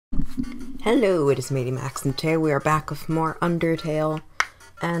Hello, it is Max, and today we are back with more Undertale.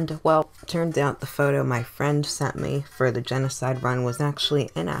 And, well, turns out the photo my friend sent me for the Genocide run was actually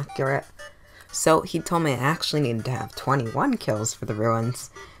inaccurate. So he told me I actually needed to have 21 kills for the ruins.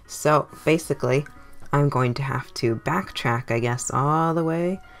 So, basically, I'm going to have to backtrack, I guess, all the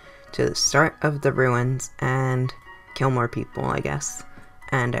way to the start of the ruins and kill more people, I guess.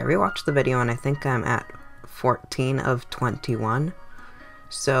 And I rewatched the video and I think I'm at 14 of 21.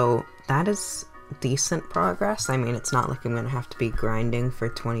 So that is decent progress. I mean, it's not like I'm gonna have to be grinding for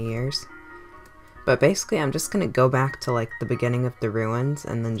 20 years. But basically, I'm just gonna go back to, like, the beginning of the ruins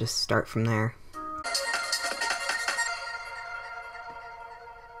and then just start from there.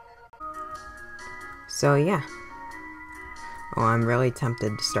 So, yeah. Oh, I'm really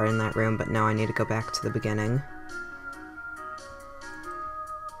tempted to start in that room, but no, I need to go back to the beginning.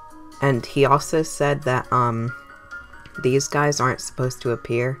 And he also said that, these guys aren't supposed to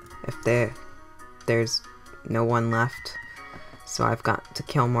appear if there's no one left. So I've got to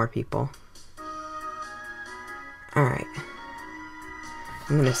kill more people. Alright.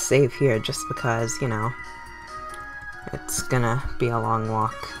 I'm gonna save here just because, you know, it's gonna be a long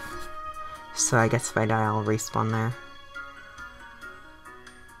walk. So I guess if I die, I'll respawn there.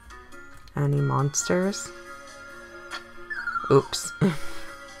 Any monsters? Oops.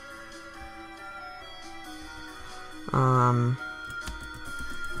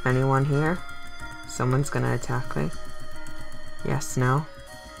 Anyone here? Someone's gonna attack me. Yes, no?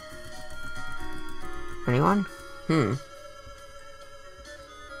 Anyone?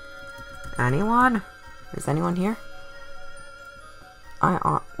 Anyone? Is anyone here?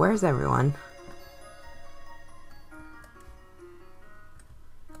 Where's everyone?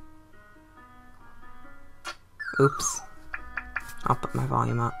 Oops. I'll put my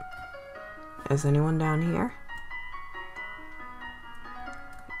volume up. Is anyone down here?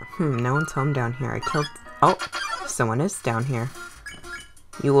 No one's home down here. I killed... Oh! Someone is down here.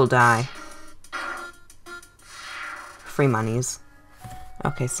 You will die. Free monies.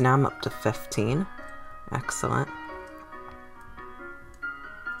 Okay, so now I'm up to 15. Excellent.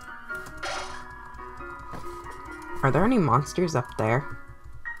 Are there any monsters up there?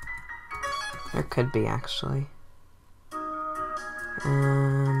 There could be, actually.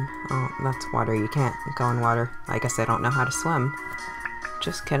 Oh, that's water. You can't go in water. I guess I don't know how to swim.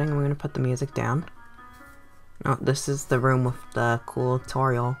 Just kidding, I'm gonna put the music down. Oh, this is the room with the cool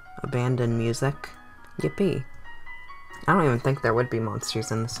toriel abandoned music. Yippee. I don't even think there would be monsters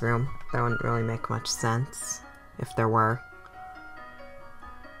in this room. That wouldn't really make much sense if there were.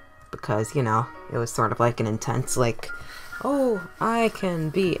 Because, you know, it was sort of like an intense, like, oh, I can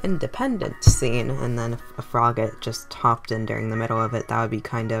be independent scene, and then if a frog just hopped in during the middle of it, that would be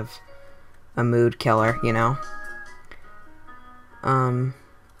kind of a mood killer, you know?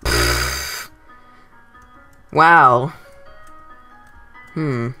 Wow.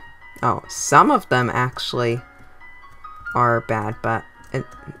 Oh, some of them actually are bad, but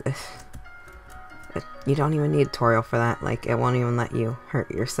you don't even need toriel for that. Like, it won't even let you hurt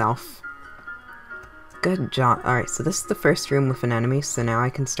yourself. Good job. Alright, so this is the first room with an enemy, so now I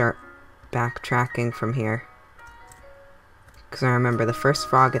can start backtracking from here. Because I remember the first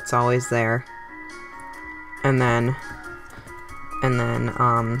frog, it's always there. And then,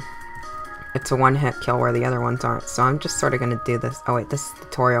 it's a one-hit kill where the other ones aren't. So I'm just sort of going to do this. Oh wait, this is the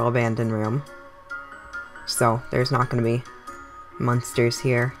toriel abandoned room. So there's not going to be monsters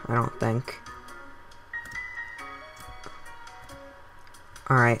here, I don't think.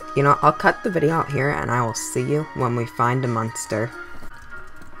 Alright, you know, I'll cut the video out here and I will see you when we find a monster.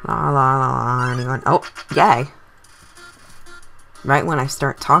 La la la la, anyone? Oh, yay! Right when I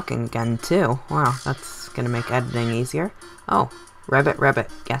start talking again, too. Wow, that's gonna make editing easier. Oh, Ribbit,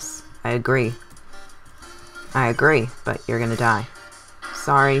 yes. I agree. I agree, but you're gonna die.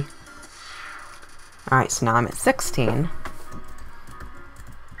 Sorry. Alright, so now I'm at 16.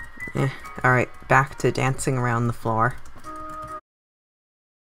 Alright, back to dancing around the floor.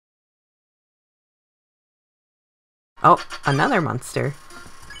 Oh, another monster.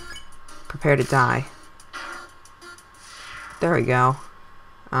 Prepare to die. There we go.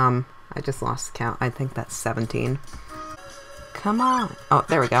 I just lost count. I think that's 17. Come on! Oh,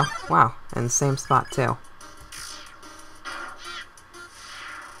 there we go. Wow, in the same spot, too.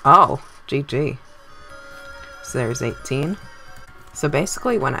 Oh, GG. So there's 18. So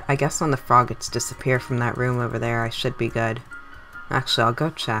basically, I guess when the froggets disappear from that room over there, I should be good. Actually, I'll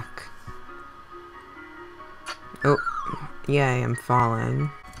go check. Oh, yay, I'm falling.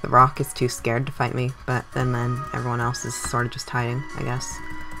 The rock is too scared to fight me, but then everyone else is sort of just hiding, I guess.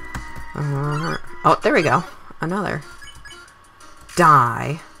 Oh, there we go. Another.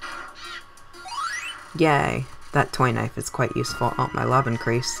 Die. Yay, that toy knife is quite useful. Oh, my love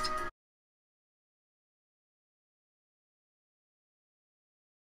increased.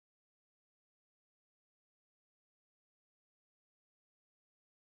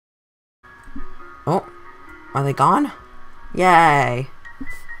 Oh, are they gone? Yay!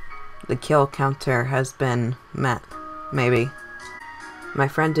 The kill counter has been met. Maybe. My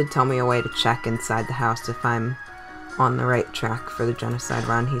friend did tell me a way to check inside the house if I'm on the right track for the genocide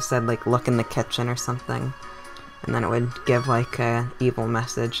run. He said, like, look in the kitchen or something. And then it would give, like, a evil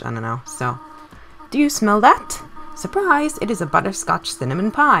message. I don't know. So, do you smell that? Surprise! It is a butterscotch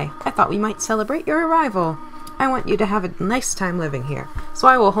cinnamon pie. I thought we might celebrate your arrival. I want you to have a nice time living here, so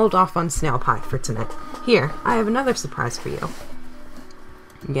I will hold off on snail pie for tonight. Here, I have another surprise for you.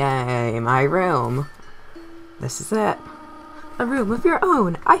 Yay, my room. This is it. A room of your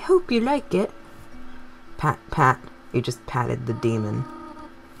own. I hope you like it. Pat, pat. You just patted the demon.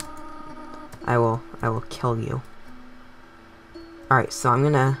 I will kill you. Alright, so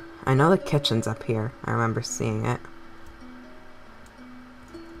I know the kitchen's up here. I remember seeing it.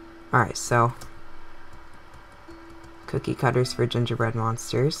 Alright, so cookie cutters for gingerbread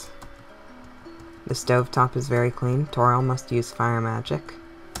monsters. The stovetop is very clean. Toriel must use fire magic.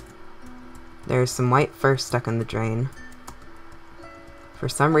 There's some white fur stuck in the drain. For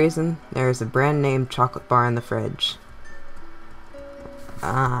some reason, there is a brand name chocolate bar in the fridge.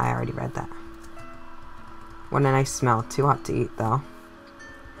 Ah, I already read that. What a nice smell. Too hot to eat, though.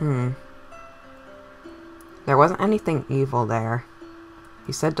 There wasn't anything evil there.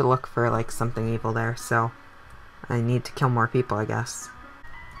 He said to look for, like, something evil there, so I need to kill more people, I guess.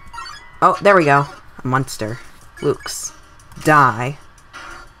 Oh, there we go. A monster. Luke's. Die.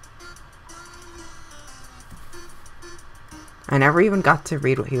 I never even got to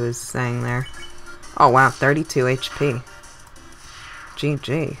read what he was saying there. Oh wow, 32 HP.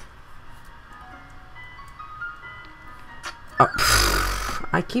 GG. Oh, pfft.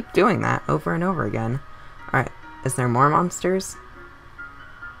 I keep doing that over and over again. Alright, is there more monsters?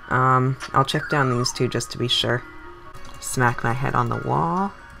 I'll check down these two just to be sure. Smack my head on the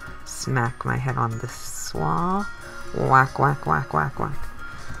wall. Smack my head on this wall. Whack, whack, whack, whack, whack.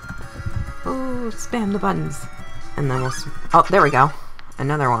 Ooh, spam the buttons. And then we'll... Oh, there we go.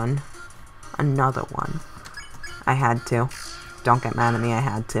 Another one. Another one. I had to. Don't get mad at me, I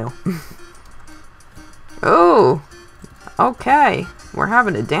had to. Ooh! Okay. We're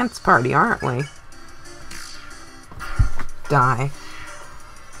having a dance party, aren't we? Die.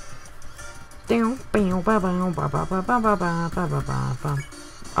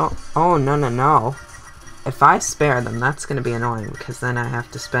 Oh, no, no, no. If I spare them, that's going to be annoying, because then I have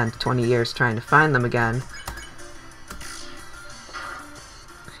to spend 20 years trying to find them again.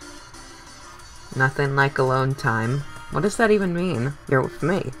 Nothing like alone time. What does that even mean? You're with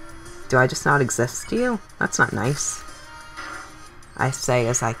me. Do I just not exist to you? That's not nice. I say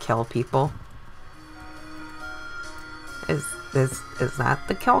as I kill people. Is that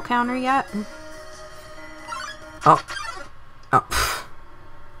the kill counter yet? Oh. Oh.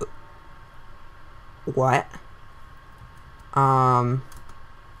 What?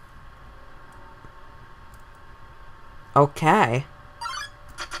 Okay.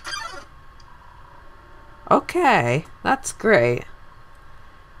 Okay, that's great.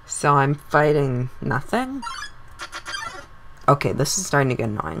 So I'm fighting nothing? Okay, this is starting to get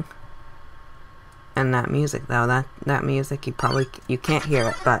annoying. And that music though, that music you can't hear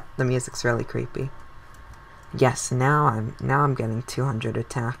it, but the music's really creepy. Yes, now I'm getting 200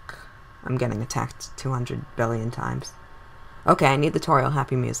 attack. I'm getting attacked 200 billion times. Okay, I need the toriel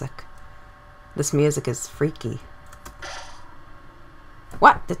happy music. This music is freaky.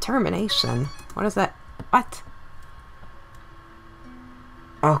 What? Determination? What is that? What?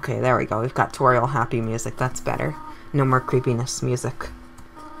 Okay, there we go. We've got toriel happy music. That's better. No more creepiness music.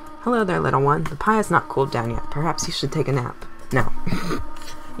 Hello there, little one. The pie has not cooled down yet. Perhaps you should take a nap. No.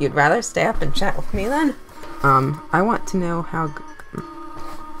 You'd rather stay up and chat with me then? I want to know how...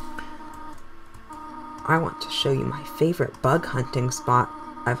 I want to show you my favorite bug hunting spot.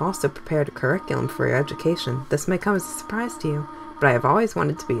 I've also prepared a curriculum for your education. This may come as a surprise to you, but I have always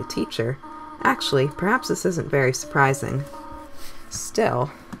wanted to be a teacher. Actually, perhaps this isn't very surprising. Still,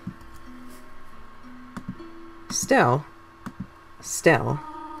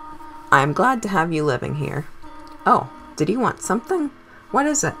 I am glad to have you living here. Oh, did you want something? What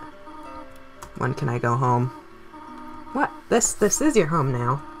is it? When can I go home? What? This is your home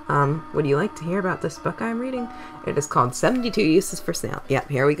now. Would you like to hear about this book I'm reading? It is called 72 Uses for Snail. Yep,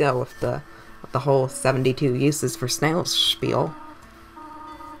 here we go with the whole 72 Uses for Snails spiel.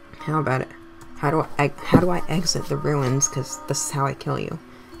 How about it? How do I exit the ruins? Because this is how I kill you.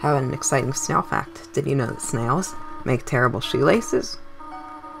 How about an exciting snail fact? Did you know that snails make terrible shoelaces?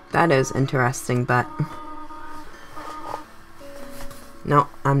 That is interesting, but... No,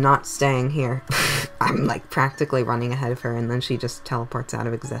 I'm not staying here. I'm like practically running ahead of her and then she just teleports out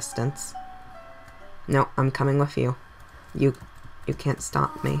of existence. No, I'm coming with you. You can't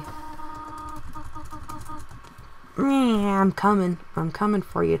stop me. I'm coming. I'm coming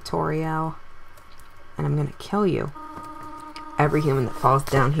for you, Toriel. And I'm gonna kill you. Every human that falls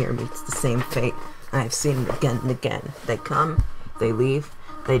down here meets the same fate. I've seen it again and again. They come, they leave,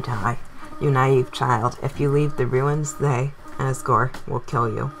 they die. You naive child, if you leave the ruins, they, Asgore, will kill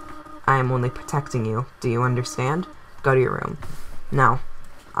you. I am only protecting you. Do you understand? Go to your room. No,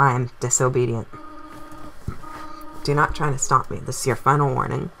 I am disobedient. Do not try to stop me. This is your final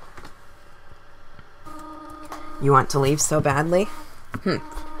warning. You want to leave so badly?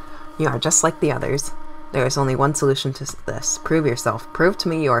 You are just like the others. There is only one solution to this. Prove yourself. Prove to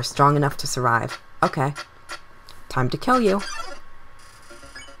me you are strong enough to survive. Okay. Time to kill you.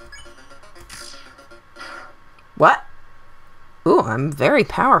 What? Ooh, I'm very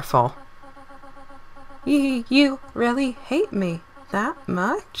powerful. You really hate me that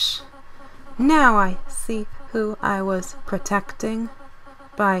much? Now I see who I was protecting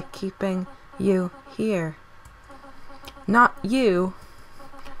by keeping you here. Not you,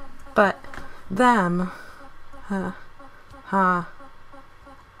 but them.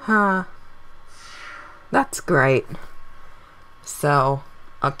 That's great. So,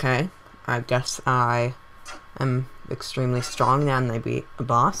 okay, I guess I am extremely strong now and they beat a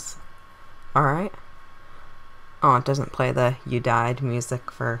boss. Alright. Oh, it doesn't play the "you died"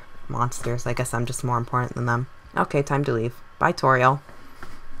 music for monsters. I guess I'm just more important than them. Okay, time to leave. Bye, Toriel.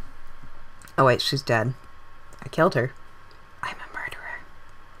 Oh wait, she's dead. I killed her. I'm a murderer.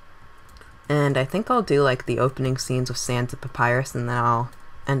 And I think I'll do like the opening scenes with Sands of Papyrus and then I'll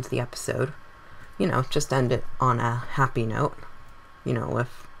end the episode. You know, just end it on a happy note. You know,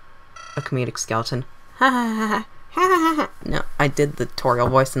 with a comedic skeleton. Ha ha ha ha. No, I did the Toriel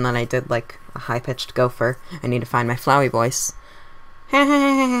voice and then I did like a high-pitched gopher. I need to find my flowy voice.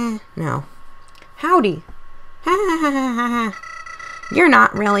 No. Howdy. You're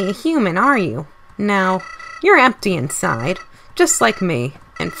not really a human, are you? No, you're empty inside, just like me.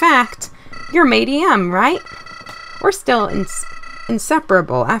 In fact, you're Matey M, right? We're still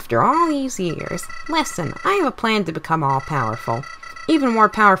inseparable after all these years. Listen, I have a plan to become all-powerful. Even more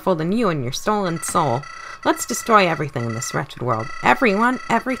powerful than you and your stolen soul. Let's destroy everything in this wretched world. Everyone,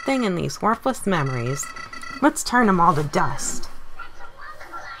 everything, and these worthless memories. Let's turn them all to dust.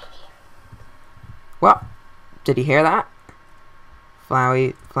 Well, did you hear that?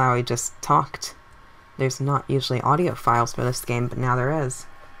 Flowey just talked. There's not usually audio files for this game, but now there is.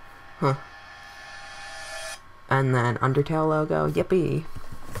 Huh. And then Undertale logo. Yippee.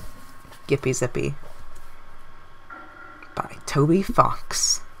 Yippee zippy. By Toby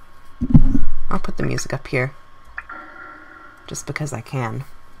Fox. I'll put the music up here. Just because I can.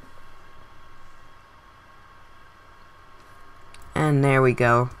 And there we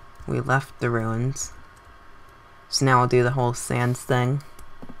go. We left the ruins. So now I'll do the whole Sands thing.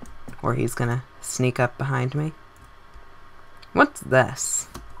 Or he's gonna sneak up behind me. What's this?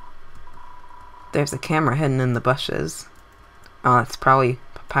 There's a camera hidden in the bushes. Oh, that's probably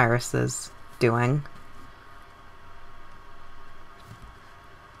Papyrus's doing.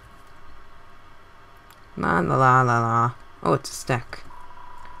 La la la la la. Oh, it's a stick.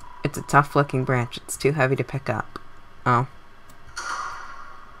 It's a tough-looking branch. It's too heavy to pick up. Oh.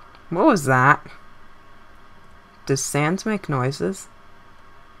 What was that? Does Sands make noises?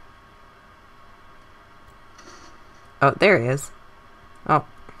 Oh, there he is. Oh.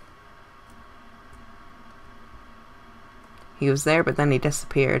 He was there, but then he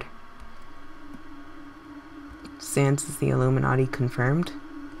disappeared. Sands is the Illuminati confirmed.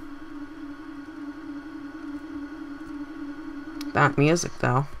 That music,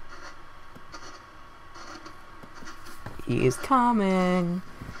 though. He is coming.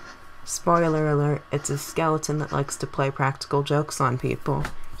 Spoiler alert, it's a skeleton that likes to play practical jokes on people.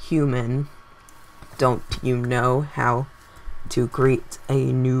 Human. Don't you know how to greet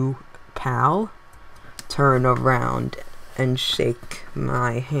a new pal? Turn around and shake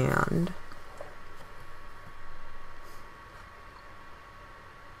my hand.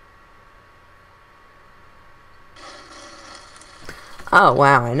 Oh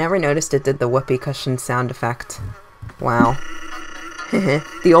wow, I never noticed it did the whoopee cushion sound effect. Wow.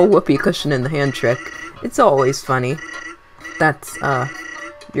 The old whoopee cushion in the hand trick. It's always funny. That's,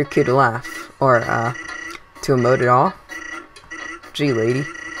 your cue to laugh. Or, to emote it all. Gee, lady,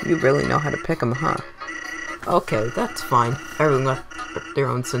 you really know how to pick 'em, huh? Okay, that's fine. Everyone their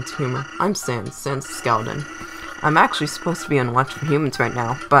own sense of humor. I'm Sans Skeleton. I'm actually supposed to be on watch for humans right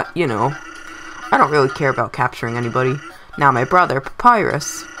now, but, you know, I don't really care about capturing anybody. Now my brother,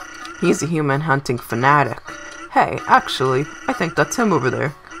 Papyrus, he's a human hunting fanatic. Hey, actually, I think that's him over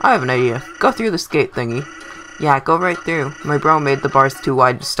there. I have an idea. Go through this gate thingy. Yeah, go right through. My bro made the bars too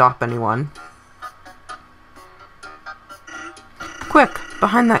wide to stop anyone. Quick,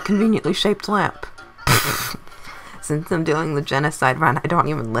 behind that conveniently shaped lamp. Since I'm doing the Genocide run, I don't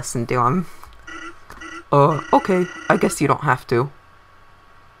even listen to him. Okay, I guess you don't have to.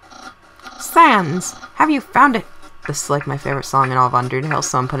 Sans, have you found it? This is like my favorite song in all of Undertale,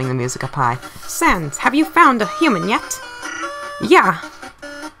 so I'm putting the music up high. Sans, have you found a human yet? Yeah.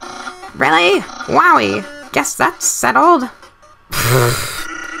 Really? Wowie. Guess that's settled.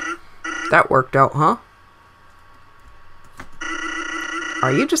 That worked out, huh?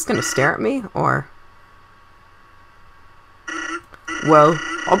 Are you just gonna stare at me, or... Well,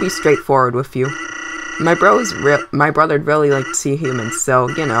 I'll be straightforward with you. My brother'd really like to see humans, so,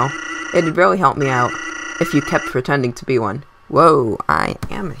 you know, it'd really help me out if you kept pretending to be one. Whoa, I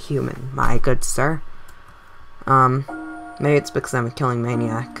am a human, my good sir. Maybe it's because I'm a killing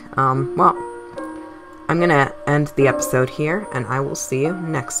maniac. Well, I'm gonna end the episode here, and I will see you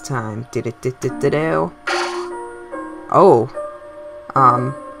next time. Oh,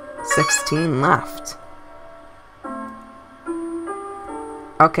 16 left.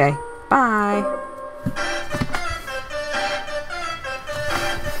 Okay, bye.